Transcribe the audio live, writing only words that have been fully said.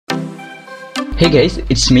Hey guys,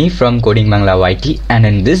 it's me from Coding Bangla YT, and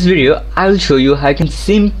in this video I will show you how you can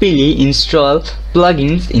simply install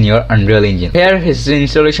plugins in your Unreal Engine. Here is the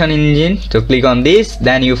installation engine. So click on this,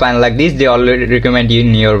 then you find like this. They already recommend you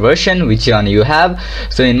in your version which one you have.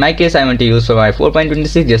 So in my case I want to use for my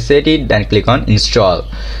 4.26. just set it, then click on install.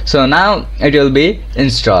 So now it will be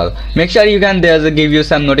installed. Make sure you can give you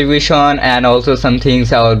some notification and also some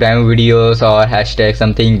things or demo videos or hashtag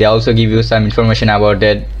something. They also give you some information about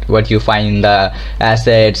it, what you find in the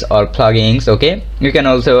assets or plugins. Okay, you can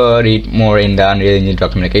also read more in the Unreal Engine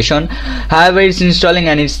documentation. However, it's installing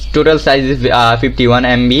and its total size is 51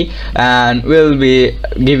 MB and will be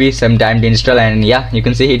give you some time to install. And yeah, you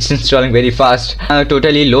can see it's installing very fast.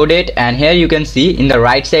 Totally loaded, and here you can see in the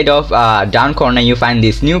right side of down corner you find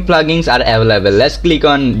these new plugins are available. Let's click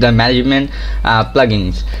on the management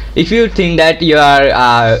plugins. If you think that you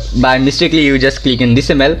are by mistakenly you just click in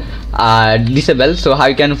disable, so how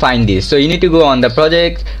you can find this? So you need to go on the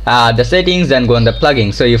project, the settings, then go on the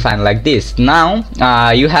plugins. So you find like this. Now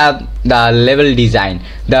you have the level design,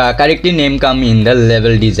 the correctly name come in the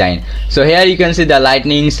level design. So here you can see the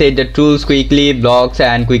lightning, set the tools quickly, blocks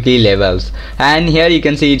and quickly levels, and here you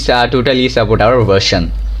can see it's totally support our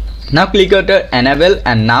version. Now click on the enable,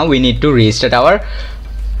 and now we need to restart our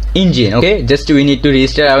engine. Okay, just we need to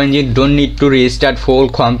restart our engine. Don't need to restart whole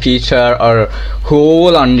computer or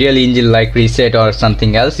whole Unreal Engine like reset or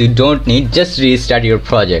something else. You don't need, just restart your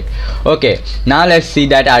project. Okay, now let's see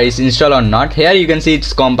that is installed or not. Here you can see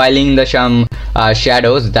it's compiling the some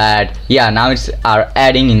shadows that now it's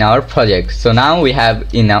adding in our project. So now we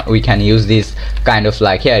have we can use this kind of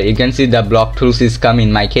like, here you can see the block tools is come.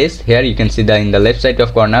 In my case here you can see the in the left side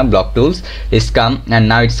of corner block tools is come, and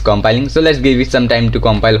now it's compiling. So let's give it some time to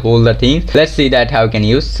compile whole the things. Let's see that how you can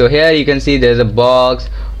use. So here you can see there's a box.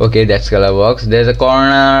 Okay, that's color box. There's a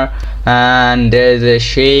corner and there's a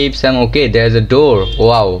shape some. Okay, there's a door.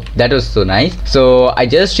 Wow, that was so nice. So I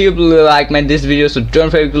just hope you like this video. So don't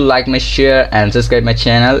forget to like, my share and subscribe my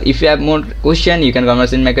channel. If you have more question you can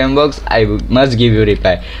comment in my comment box. I must give you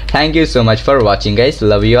reply. Thank you so much for watching guys.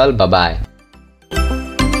 Love you all. Bye bye.